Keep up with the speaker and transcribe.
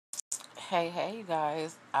Hey, you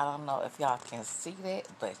guys. I don't know if y'all can see that,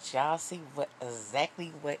 but y'all see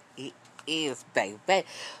exactly what it is, baby.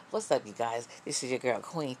 What's up, you guys? This is your girl,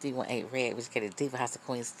 Queen 318 Red, which get a Diva House of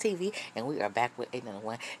Queens TV, and we are back with another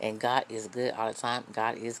one. And God is good all the time.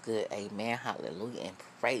 God is good. Amen. Hallelujah. And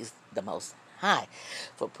praise the Most High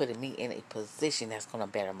for putting me in a position that's going to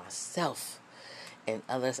better myself and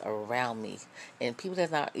others around me, and people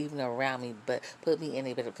that's not even around me, but put me in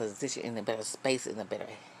a better position, in a better space, in a better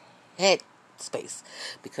head space.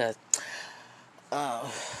 Because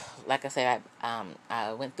like I said,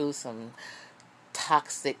 I went through some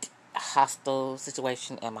toxic, hostile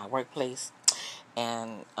situation in my workplace,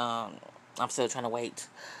 and I'm still trying to wait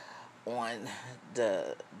on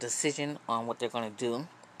the decision on what they're going to do.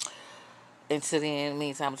 Until then,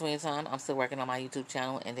 meantime, between time, I'm still working on my YouTube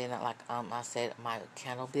channel, and then, like I said, my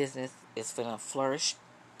candle business is gonna flourish.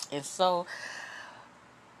 And so,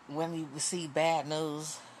 when you see bad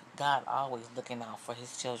news, God always looking out for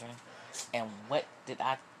His children. And what did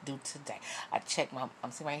I do today? I'm sitting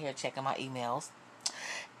right here checking my emails,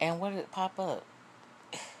 and what did it pop up?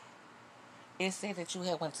 It said that you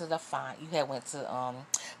had went to the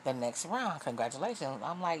next round. Congratulations!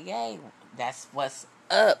 I'm like, yay! That's what's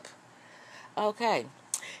up. Okay,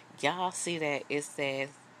 y'all see that it says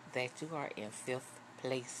that you are in fifth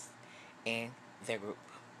place in the group.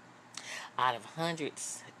 Out of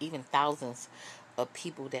hundreds, even thousands of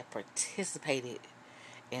people that participated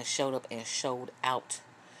and showed up and showed out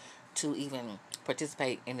to even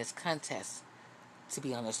participate in this contest to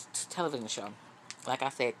be on this television show. Like I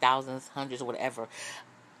said, thousands, hundreds, or whatever,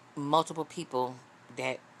 multiple people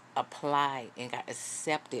that applied and got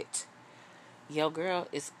accepted. Your girl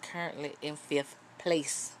is currently in fifth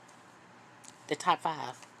place. The top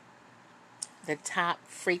five. The top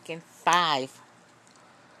freaking five.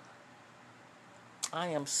 I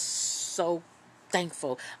am so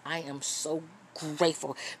thankful. I am so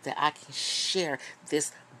grateful that I can share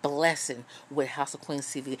this blessing with House of Queens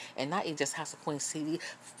TV. And not even just House of Queens TV,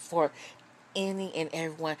 for any and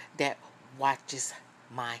everyone that watches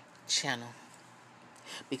my channel.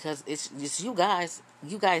 Because it's you guys.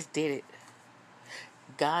 You guys did it.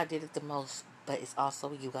 God did it the most. But it's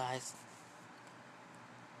also you guys.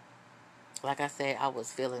 Like I said, I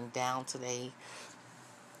was feeling down today.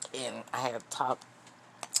 And I had a talk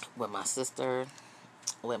with my sister,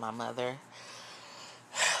 with my mother,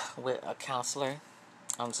 with a counselor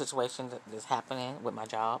on the situation that's happening with my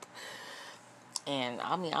job. And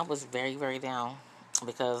I mean, I was very, very down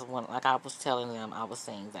because when, like I was telling them, I was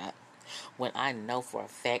saying that when I know for a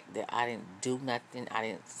fact that I didn't do nothing, I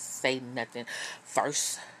didn't say nothing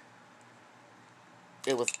first,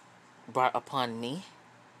 it was brought upon me.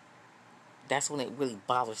 That's when it really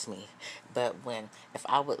bothers me. But if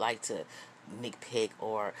I would like to nitpick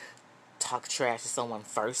or talk trash to someone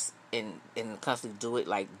first and constantly do it,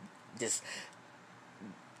 like just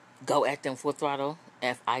go at them full throttle,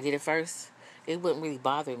 and if I did it first, it wouldn't really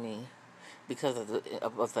bother me because of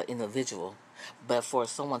the individual. But for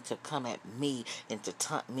someone to come at me and to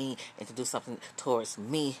taunt me and to do something towards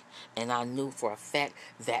me, and I knew for a fact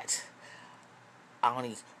that I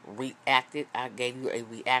only reacted, I gave you a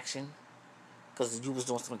reaction because you was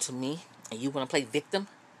doing something to me, and you want to play victim,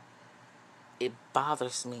 it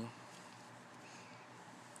bothers me.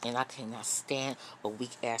 And I cannot stand a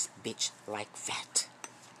weak ass bitch like that.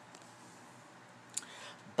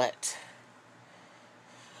 But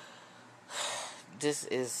this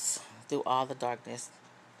is through all the darkness,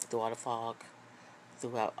 through all the fog,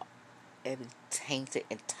 throughout every tainted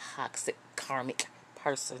and toxic karmic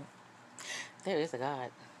person, there is a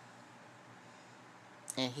God.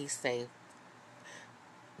 And He say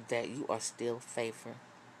that you are still favored.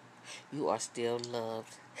 You are still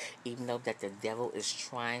loved. Even though that the devil is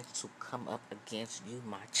trying to come up against you,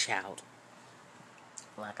 my child.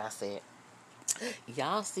 Like I said,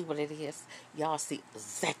 y'all see what it is. Y'all see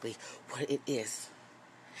exactly what it is.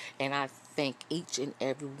 And I thank each and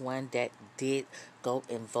every one that did go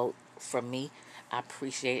and vote for me. I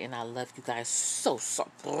appreciate it, and I love you guys so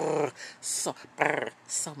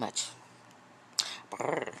much.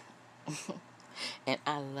 And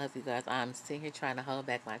I love you guys. I'm sitting here trying to hold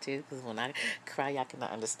back my tears because when I cry, y'all cannot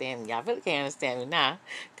understand me. Y'all really can't understand me now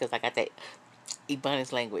because I got that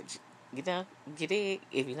abundance language. You know, you dig?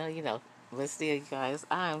 If you know, you know. But still, you guys,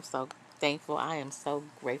 I am so thankful. I am so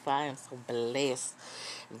grateful. I am so blessed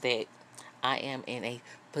that I am in a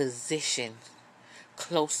position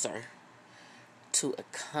closer to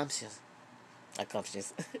accomplish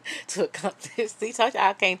to accomplish. See, told y'all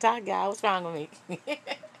I can't talk, y'all. What's wrong with me?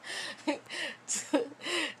 to,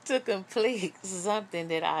 to complete something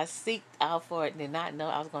that I seeked out for and did not know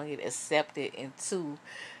I was going to get accepted into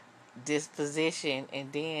this position,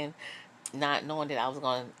 and then not knowing that I was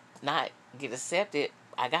going to not get accepted,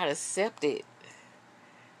 I got accepted.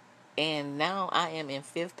 And now I am in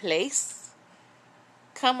 5th place.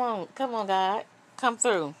 Come on, God. Come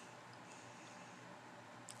through.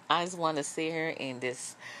 I just want to sit here and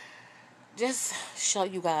just show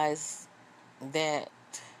you guys that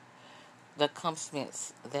the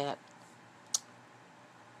accomplishments that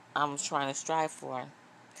I'm trying to strive for,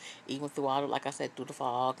 even through all, like I said, through the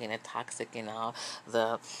fog and the toxic and all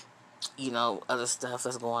the, other stuff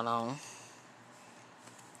that's going on.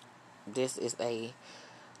 This is a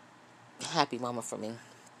happy moment for me.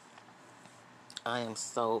 I am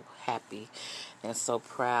so happy and so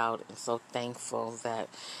proud and so thankful that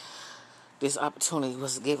this opportunity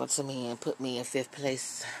was given to me and put me in 5th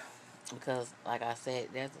place. Because, like I said,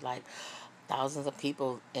 there's like thousands of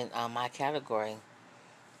people in my category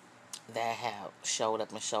that have showed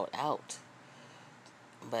up and showed out.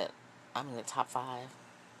 But I'm in the top 5.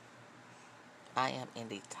 I am in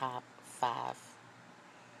the top 5.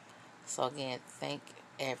 So again, thank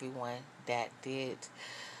everyone that did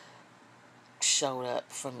showed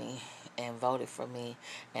up for me and voted for me.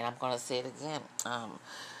 And I'm going to say it again.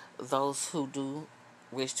 Those who do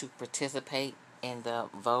wish to participate in the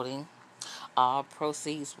voting, all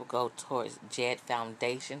proceeds will go towards JED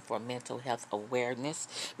Foundation for mental health awareness.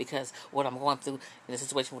 Because what I'm going through in the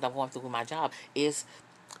situation, what I'm going through with my job is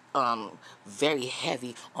very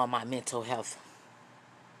heavy on my mental health.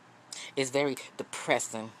 It's very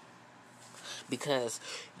depressing because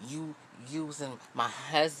you using my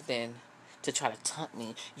husband to try to tempt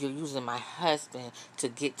me. You're using my husband to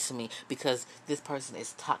get to me because this person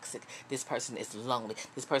is toxic. This person is lonely.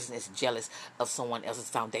 This person is jealous of someone else's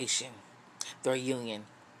foundation, their union.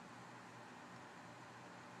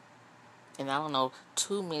 And I don't know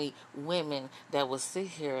too many women that will sit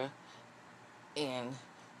here and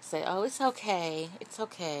say, "Oh, it's okay. It's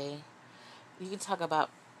okay. You can talk about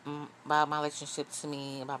my relationship to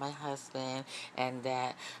me, about my husband, and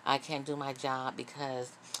that I can't do my job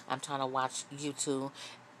because I'm trying to watch YouTube."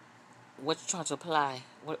 What you trying to apply?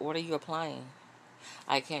 What are you applying?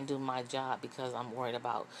 I can't do my job because I'm worried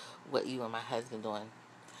about what you and my husband doing.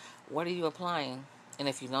 What are you applying? And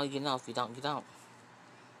if you know, you know. If you don't, you don't.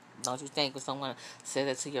 Don't you think when someone says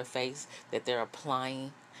it to your face that they're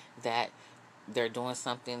applying, that they're doing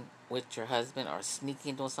something with your husband or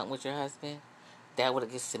sneaking doing something with your husband? That what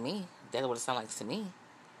it gets to me. That's what it sounds like to me.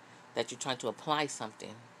 That you're trying to apply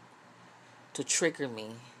something to trigger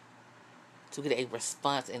me, to get a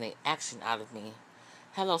response and an action out of me.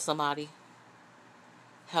 Hello, somebody.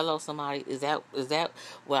 Hello, somebody. Is that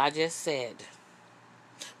what I just said?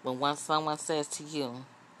 When someone says to you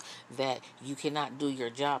that you cannot do your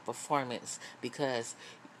job performance because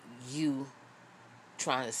you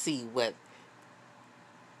trying to see what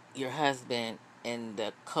your husband and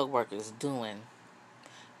the co-workers doing,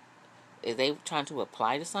 is they trying to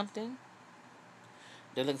apply to something?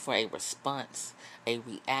 They're looking for a response, a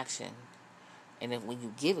reaction. And then when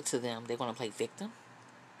you give it to them, they're going to play victim.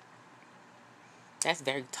 That's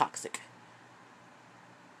very toxic.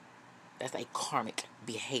 That's a karmic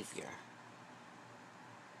behavior.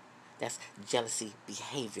 That's jealousy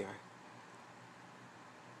behavior.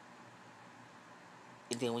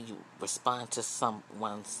 And then when you respond to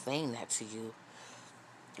someone saying that to you,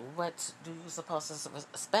 what do you supposed to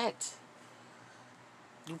expect?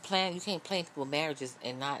 You can't plan people's marriages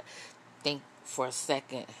and not think for a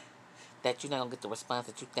second that you're not gonna get the response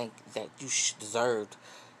that you think that you deserved.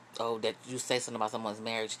 Oh, that you say something about someone's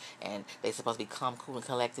marriage and they supposed to be calm, cool, and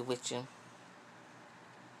collected with you.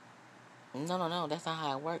 No, no, no. That's not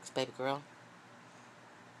how it works, baby girl.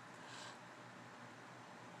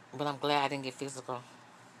 But I'm glad I didn't get physical.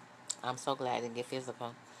 I'm so glad I didn't get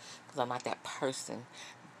physical because I'm not that person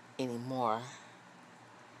anymore.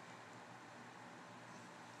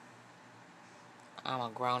 I'm a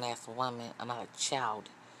grown-ass woman. I'm not a child.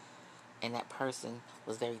 And that person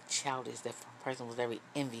was very childish. That person was very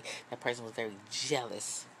envy. That person was very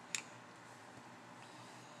jealous.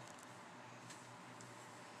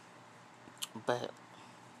 But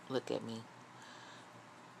look at me.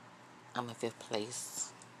 I'm in 5th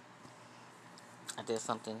place. I did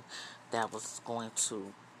something that was going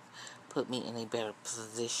to put me in a better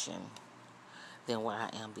position than where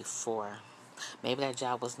I am before. Maybe that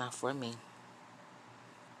job was not for me.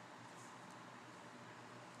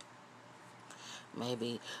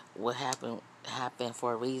 Maybe what happened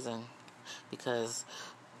for a reason. Because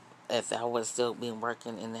if I would still been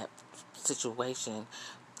working in that situation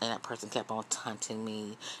and that person kept on taunting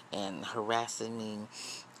me and harassing me,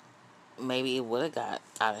 maybe it would have got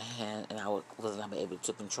out of hand, and I was not able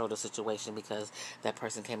to control the situation because that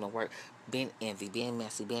person came to work being envy, being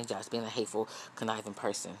messy, being jealous, being a hateful, conniving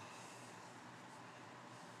person.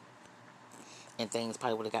 And things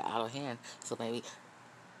probably would have got out of hand. So maybe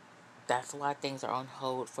that's why things are on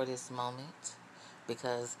hold for this moment,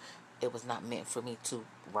 because it was not meant for me to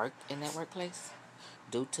work in that workplace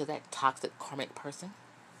due to that toxic karmic person.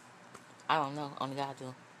 I don't know. Only God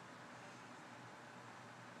do.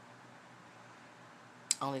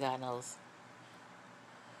 Only God knows.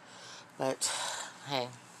 But hey,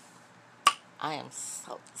 I am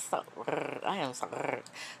I am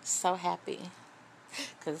so happy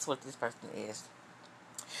because it's what this person is.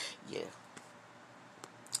 Yeah.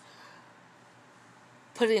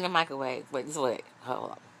 Put it in the microwave. Wait, this is what.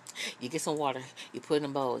 Hold on. You get some water. You put it in a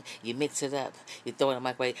bowl. You mix it up. You throw it in the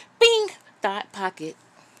microwave. Bing! Thought pocket.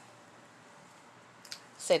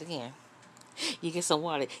 Say it again. You get some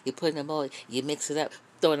water. You put it in a bowl. You mix it up.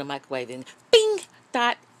 Throw it in the microwave. And bing!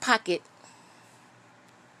 Thought pocket.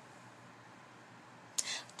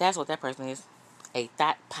 That's what that person is. A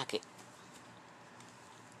thought pocket.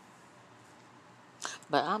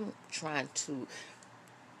 But I'm trying to.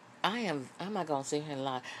 I'm not going to sit here and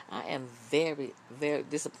lie. I am very, very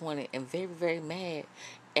disappointed and very, very mad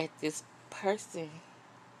at this person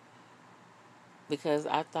because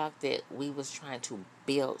I thought that we was trying to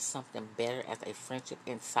build something better as a friendship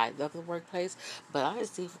inside of the workplace. But I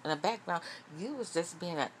see in the background, you was just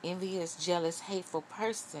being an envious, jealous, hateful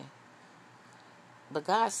person. But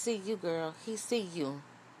God see you, girl. He see you.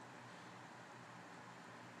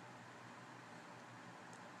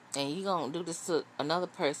 And you gonna do this to another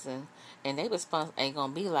person, and their response ain't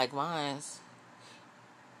gonna be like mine's.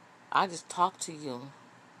 I just talked to you.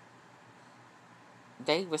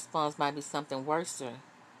 Their response might be something worse,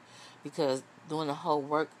 because during the whole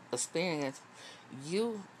work experience,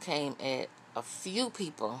 you came at a few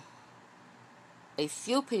people,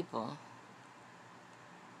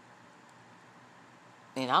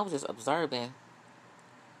 and I was just observing.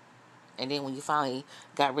 And then when you finally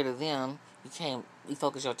got rid of them, you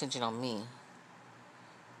focused your attention on me.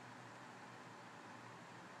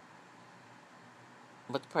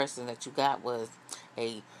 But the person that you got was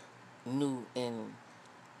a new and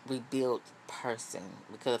rebuilt person.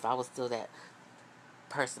 Because if I was still that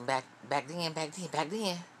person back then,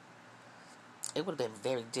 it would have been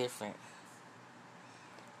very different.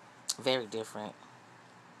 Very different.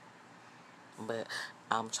 But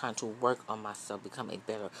I'm trying to work on myself, become a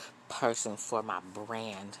better person for my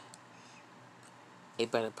brand. A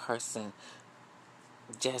better person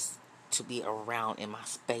just to be around in my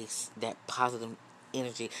space. That positive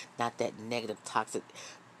energy, not that negative, toxic,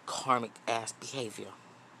 karmic ass behavior.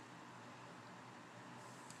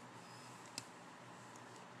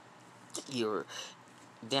 You're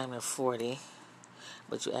damn near 40,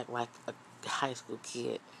 but you act like a high school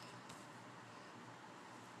kid.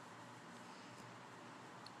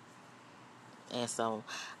 And so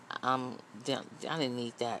I didn't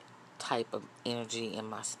need that type of energy in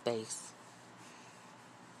my space.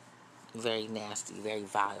 Very nasty, very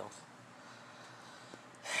vile.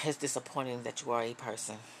 It's disappointing that you are a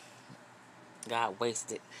person. God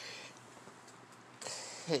wasted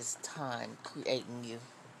his time creating you.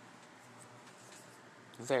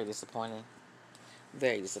 Very disappointing.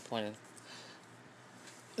 Very disappointing.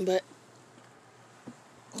 But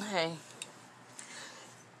hey,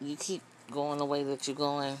 you keep going the way that you're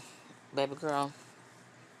going, baby girl,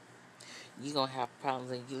 you're gonna have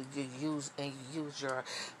problems, and you use your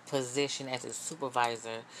position as a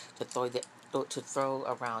supervisor to throw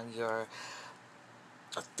around your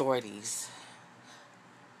authorities.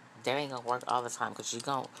 That ain't gonna work all the time, because you're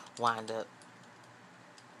gonna wind up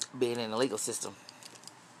being in the legal system.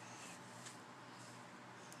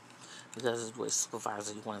 Because you're a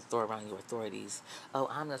supervisor, you want to throw around your authorities. Oh,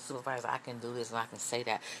 I'm the supervisor, I can do this and I can say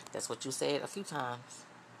that. That's what you said a few times.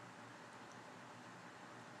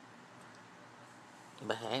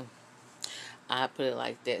 But hey, I put it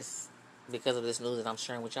like this. Because of this news that I'm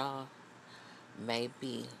sharing with y'all,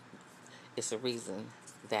 maybe it's a reason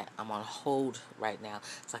that I'm on hold right now,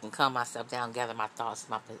 so I can calm myself down, gather my thoughts,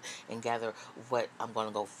 and gather what I'm going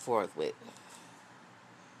to go forward with.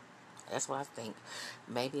 That's what I think.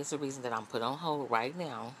 Maybe it's a reason that I'm put on hold right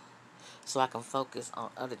now, so I can focus on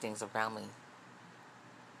other things around me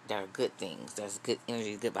that are good things, that's good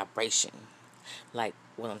energy, good vibration. Like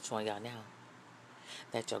what I'm showing y'all now.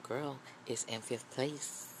 That your girl is in 5th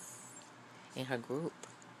place in her group.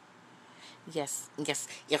 Yes,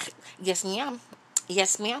 ma'am.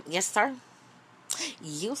 Yes, ma'am. Yes, sir.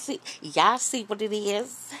 Y'all see what it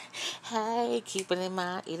is. Hey, keep it in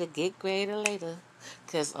mind. It'll get greater later.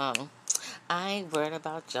 Cause I ain't worried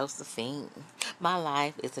about Josephine. My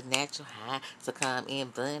life is a natural high, so come in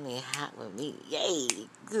bunny hot with me. Yay!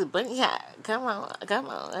 Good bunny hot. Come on, come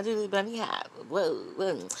on. I do the bunny hot. Whoa,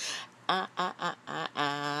 whoa. Da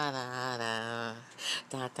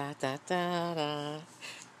da da da da.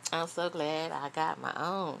 I'm so glad I got my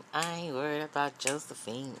own. I ain't worried about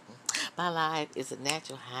Josephine. My life is a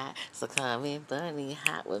natural high, so come in bunny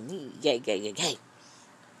hot with me. Yay, yay, yay, yay.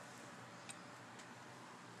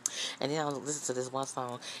 And then I'll listen to this one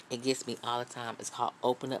song. It gets me all the time. It's called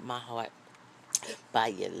Open Up My Heart by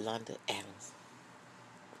Yolanda Adams.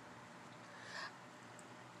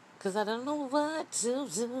 Cause I don't know what to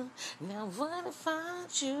do. Now what if I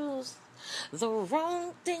choose the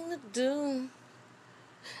wrong thing to do?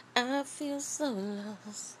 I feel so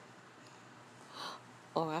lost.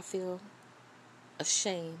 Or I feel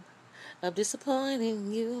ashamed of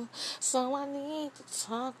disappointing you. So I need to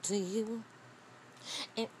talk to you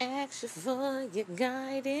and ask you for your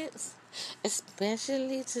guidance,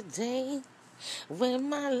 especially today when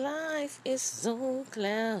my life is so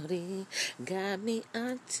cloudy. Got me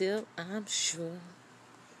until I'm sure.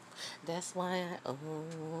 That's why I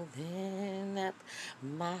open up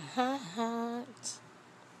my heart.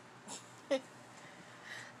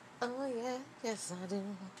 Oh yeah, yes I do.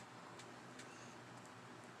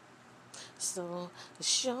 So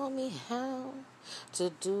show me how to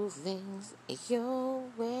do things your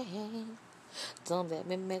way. Don't let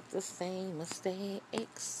me make the same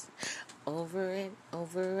mistakes over and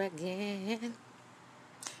over again.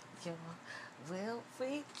 You will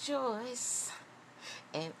rejoice,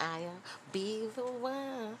 and I'll be the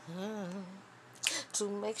one to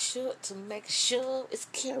make sure it's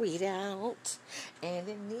carried out. And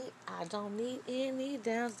I don't need any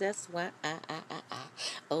doubts. That's why I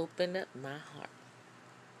open up my heart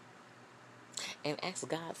and ask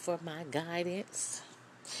God for my guidance,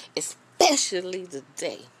 especially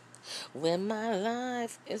today when my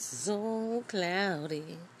life is so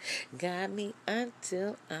cloudy. Got me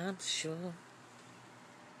until I'm sure.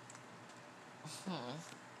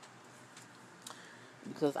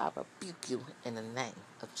 Because I rebuke you in the name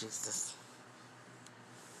of Jesus.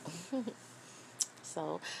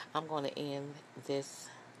 So I'm going to end this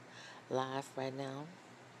live right now.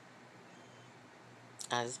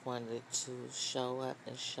 I just wanted to show up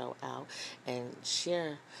and show out and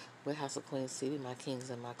share with House of Queens TV, my kings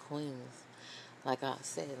and my queens. Like I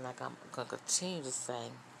said, and like I'm going to continue to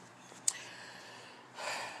say,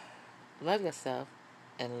 love yourself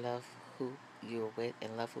and love who you're with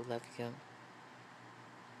and love who loves you.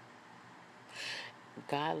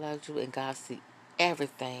 God loves you and God sees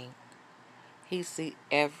everything. He sees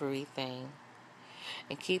everything.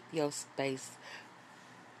 And keep your space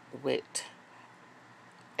with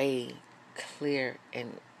a clear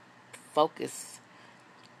and focus.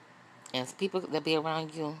 And people that be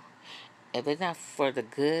around you, if it's not for the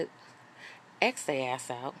good, X their ass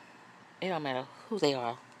out. It don't matter who they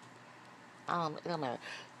are. It don't matter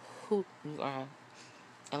who you are.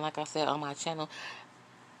 And like I said on my channel,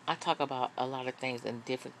 I talk about a lot of things and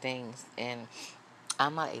different things. And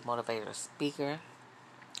I'm not a motivator speaker.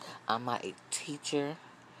 I'm not a teacher.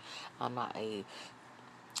 I'm not a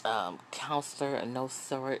counselor of no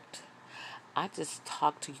sort. I just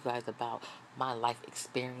talk to you guys about my life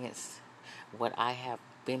experience, what I have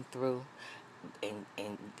been through, and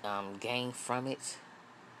gained from it.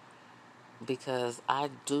 Because I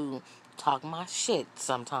do talk my shit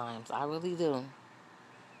sometimes. I really do.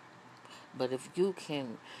 But if you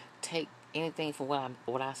can take anything from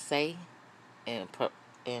what I say and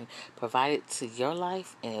provide it to your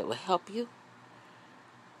life and it will help you,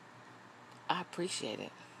 I appreciate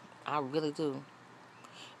it. I really do.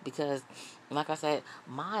 Because, like I said,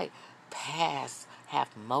 my past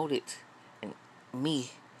have molded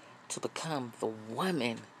me to become the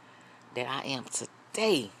woman that I am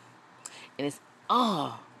today. And it's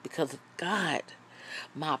all because of God.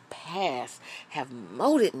 My past have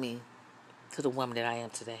molded me to the woman that I am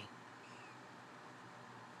today.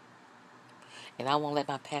 And I won't let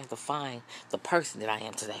my past define the person that I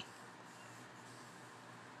am today.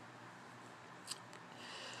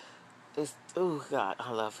 Oh God,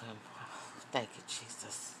 I love him. Thank you,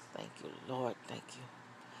 Jesus. Thank you, Lord. Thank you.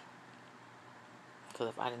 Because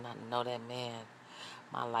if I did not know that man,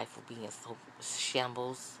 my life would be in so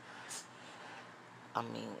shambles. I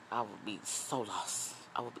mean, I would be so lost.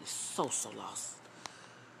 I would be so lost.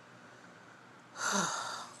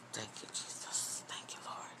 Thank you, Jesus. Thank you,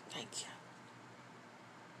 Lord. Thank you.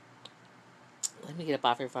 Let me get up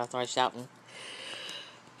off here before I start shouting.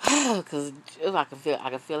 Because I can feel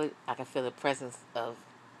it. I can feel the presence of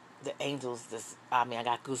the angels, this, I mean, I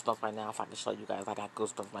got goosebumps right now. If I can show you guys, I got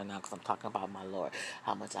goosebumps right now because I'm talking about my Lord,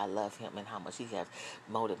 how much I love him and how much he has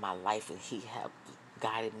molded my life, and he have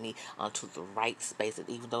guided me onto the right spaces.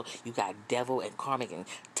 Even though you got devil and karmic and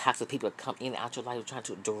toxic people that come in and out your life trying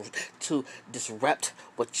to disrupt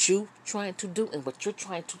what you trying to do and what you're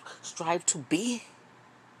trying to strive to be,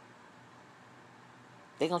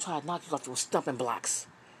 they're gonna try to knock you off your stumbling blocks.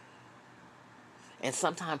 And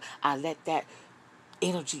sometimes I let that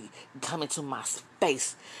energy come into my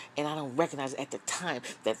space, and I don't recognize at the time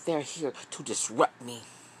that they're here to disrupt me.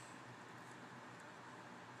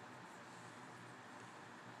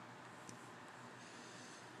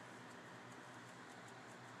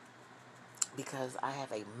 Because I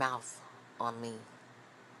have a mouth on me,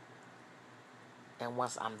 and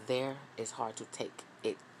once I'm there, it's hard to take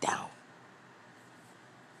it down.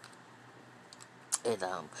 And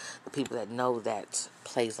the people that know that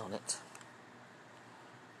plays on it.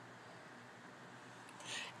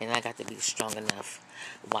 And I got to be strong enough,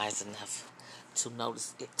 wise enough to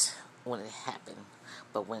notice it when it happened.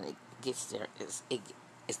 But when it gets there, it's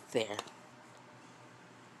there.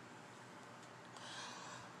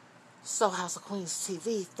 So, House of Queens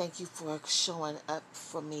TV, thank you for showing up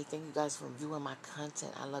for me. Thank you guys for viewing my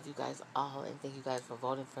content. I love you guys all, and thank you guys for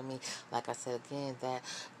voting for me. Like I said again, that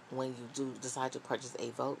when you do decide to purchase a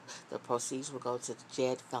vote, the proceeds will go to the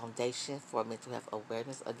JED Foundation for Mental Health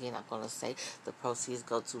Awareness. Again, I'm going to say the proceeds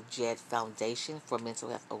go to JED Foundation for Mental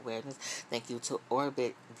Health Awareness. Thank you to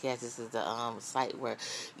Orbit. Yes, this is the site where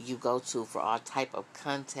you go to for all type of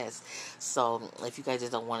contests. So if you guys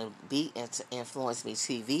just don't want to be into Influence Me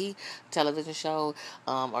TV television show,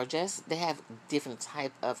 or just they have different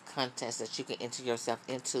type of contests that you can enter yourself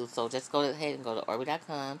into. So just go ahead and go to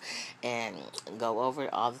orbiiit.com and go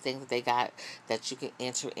over all the things that they got that you can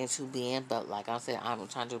enter into being. But like I said, I'm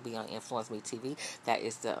trying to be on Influence Me TV. That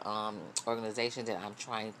is the organization that I'm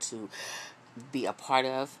trying to be a part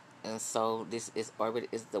of. And so this is Orbit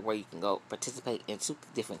is the where you can go participate into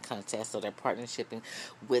different contests. So they're partnershiping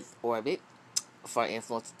with Orbit for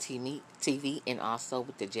Influence TV, and also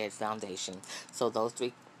with the JED Foundation. So those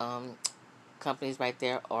three companies right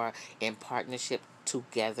there are in partnership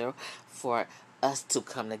together for us to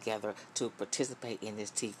come together to participate in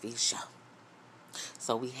this TV show.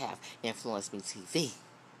 So we have Influence Me TV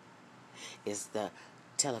is the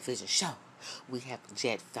television show. We have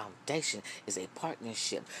JED Foundation is a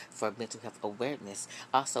partnership for mental health awareness.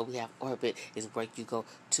 Also, we have Orbit is where you go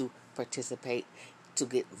to participate to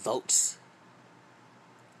get votes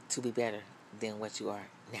to be better than what you are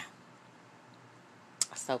now.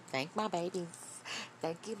 So thank my babies.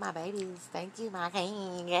 Thank you, my babies. Thank you, my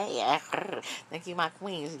king. Yeah. Thank you, my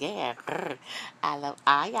queens. Yeah. I love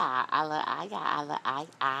Aya. I love Aya. I love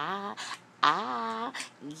Aya. Ah,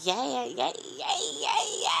 yeah, yeah, yeah, yeah,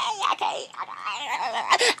 yeah. I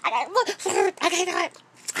can't do it.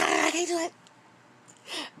 I can't do it.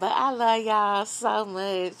 But I love y'all so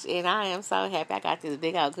much, and I am so happy I got this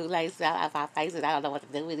big old Kool-Aid smile off my face, and I don't know what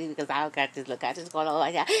to do with it because I don't got this look. I just going on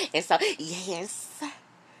like that. And so, yes.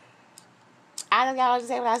 I don't y'all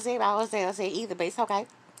understand what I said, but I don't say either, but it's okay.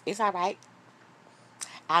 It's all right.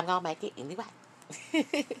 I'm going to make it anyway.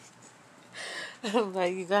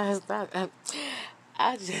 But you guys,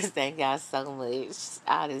 I just thank y'all so much.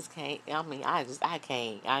 I just can't,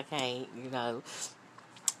 I can't,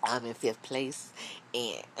 I'm in 5th place.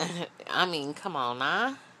 And, I mean, come on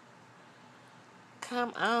now.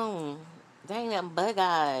 Come on. That ain't nothing but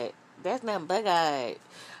God. That's nothing but God.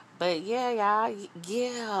 But yeah, y'all.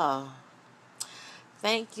 Yeah.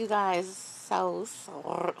 Thank you guys so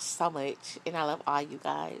much. And I love all you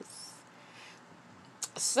guys.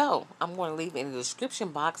 So, I'm going to leave in the description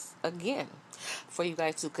box again for you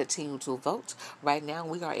guys to continue to vote. Right now,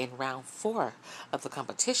 we are in round 4 of the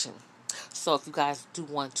competition. So if you guys do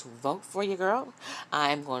want to vote for your girl,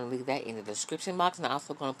 I'm going to leave that in the description box, and I'm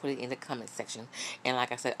also going to put it in the comment section. And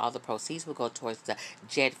like I said, all the proceeds will go towards the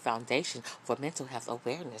JED Foundation for Mental Health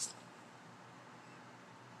Awareness.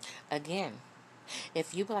 Again,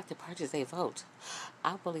 if you would like to purchase a vote,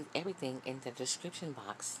 I will leave everything in the description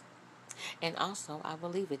box. And also, I will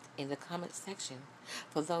leave it in the comment section.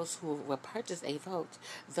 For those who will purchase a vote,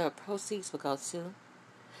 the proceeds will go to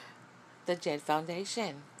the JED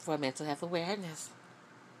Foundation for Mental Health Awareness.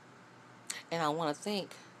 And I want to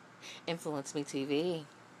thank Influence Me TV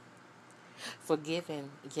for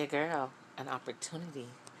giving your girl an opportunity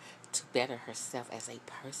to better herself as a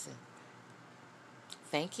person.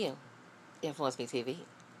 Thank you, Influence Me TV.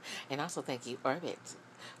 And also thank you, Orbit,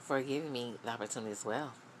 for giving me the opportunity as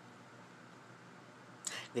well.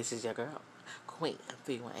 This is your girl, Queen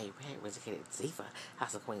 318 Red Educated Ziva,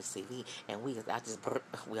 House of Queens TV, and we are just burp.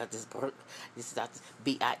 We are just burp. This is our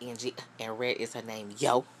BING, and Red is her name.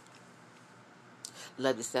 Yo,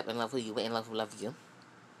 love yourself and love who you and love who love you.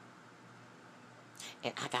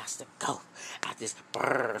 And I got to go. I just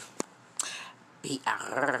burp.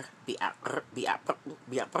 B-I-R,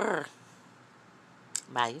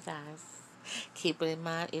 Bye, you guys. Keep it in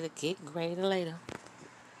mind, it'll get greater later.